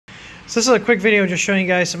So this is a quick video just showing you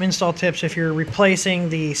guys some install tips if you're replacing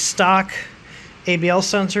the stock ABL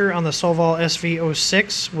sensor on the Sovol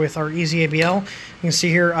SV06 with our EZABL. You can see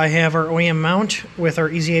here I have our OEM mount with our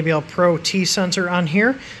EZABL Pro T sensor on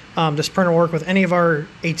here. This printer will work with any of our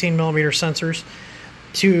 18mm sensors.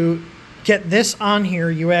 To get this on here,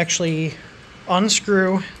 you actually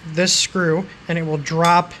unscrew this screw and it will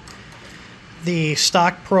drop the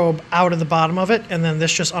stock probe out of the bottom of it, and then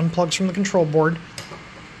this just unplugs from the control board.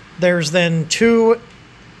 There's then two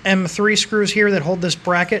M3 screws here that hold this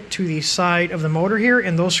bracket to the side of the motor here,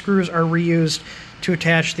 and those screws are reused to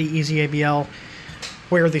attach the EZABL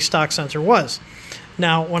where the stock sensor was.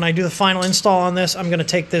 Now, when I do the final install on this, I'm going to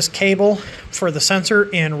take this cable for the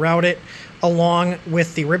sensor and route it along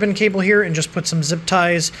with the ribbon cable here and just put some zip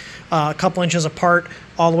ties a couple inches apart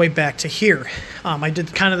all the way back to here. I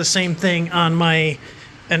did kind of the same thing on my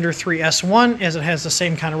Ender 3 S1 as it has the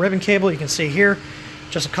same kind of ribbon cable. You can see here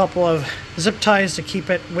just a couple of zip ties to keep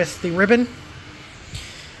it with the ribbon.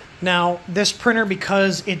 Now this printer,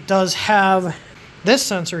 because it does have this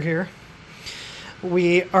sensor here,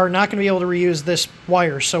 we are not going to be able to reuse this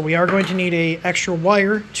wire, so we are going to need an extra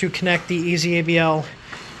wire to connect the EZABL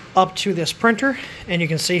up to this printer. And you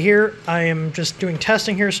can see here I am just doing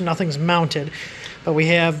testing here, so nothing's mounted, but we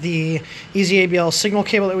have the EZABL signal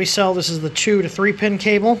cable that we sell. This is the 2 to 3 pin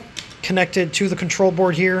cable connected to the control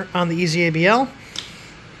board here on the EZABL,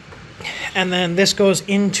 and then this goes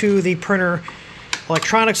into the printer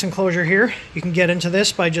electronics enclosure here. You can get into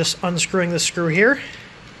this by just unscrewing this screw here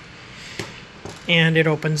and it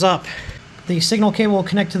opens up. The signal cable will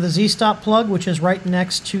connect to the Z-stop plug, which is right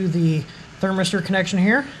next to the thermistor connection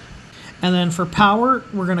here. And then for power,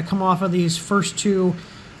 we're going to come off of these first two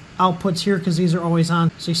outputs here because these are always on.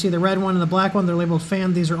 So you see the red one and the black one, they're labeled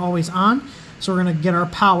fan. These are always on. So we're going to get our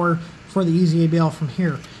power for the EZABL from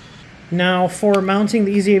here. Now for mounting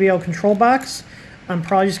the EZABL control box, I'm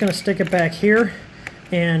probably just going to stick it back here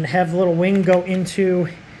and have the little wing go into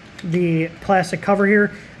the plastic cover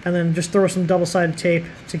here, and then just throw some double-sided tape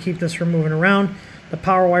to keep this from moving around. The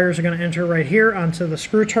power wires are going to enter right here onto the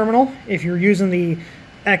screw terminal. If you're using the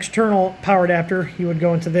external power adapter, you would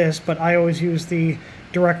go into this, but I always use the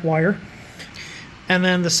direct wire. And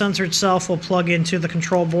then the sensor itself will plug into the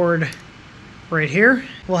control board right here.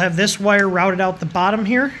 We'll have this wire routed out the bottom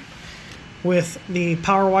here with the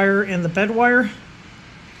power wire and the bed wire.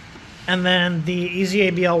 And then the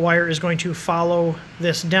EZABL wire is going to follow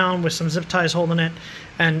this down with some zip ties holding it.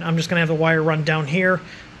 And I'm just going to have the wire run down here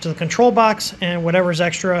to the control box, and whatever's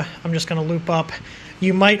extra, I'm just going to loop up.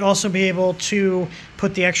 You might also be able to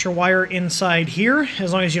put the extra wire inside here,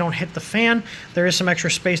 as long as you don't hit the fan. There is some extra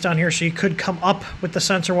space down here, so you could come up with the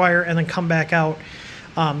sensor wire and then come back out.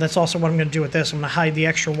 That's also what I'm going to do with this. I'm going to hide the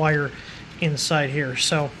extra wire inside here.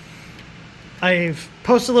 So I've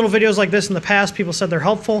posted little videos like this in the past. People said they're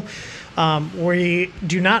helpful. We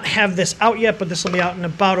do not have this out yet, but this will be out in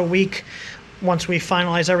about a week once we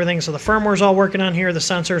finalize everything. So the firmware's all working on here, the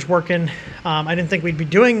sensor's working. I didn't think we'd be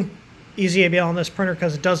doing EZABL on this printer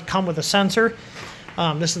because it does come with a sensor.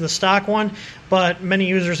 This is the stock one, but many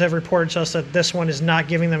users have reported to us that this one is not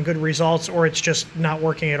giving them good results, or it's just not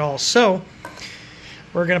working at all. So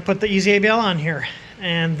we're going to put the EZABL on here,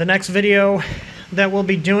 and the next video that we'll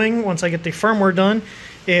be doing once I get the firmware done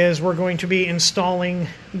is we're going to be installing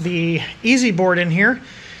the EZ board in here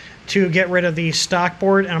to get rid of the stock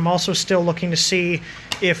board. And I'm also still looking to see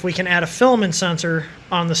if we can add a filament sensor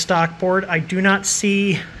on the stock board. I do not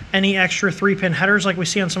see any extra 3-pin headers like we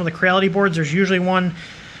see on some of the Creality boards. There's usually one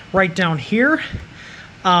right down here,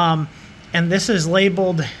 and this is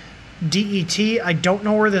labeled DET. I don't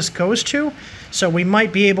know where this goes to, so we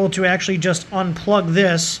might be able to actually just unplug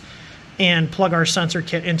this and plug our sensor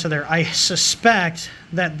kit into there. I suspect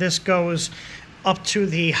that this goes up to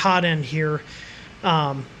the hot end here,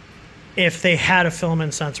 if they had a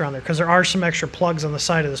filament sensor on there, because there are some extra plugs on the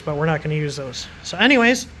side of this, but we're not going to use those. So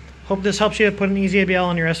anyways, hope this helps you put an EZABL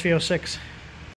on your SV06.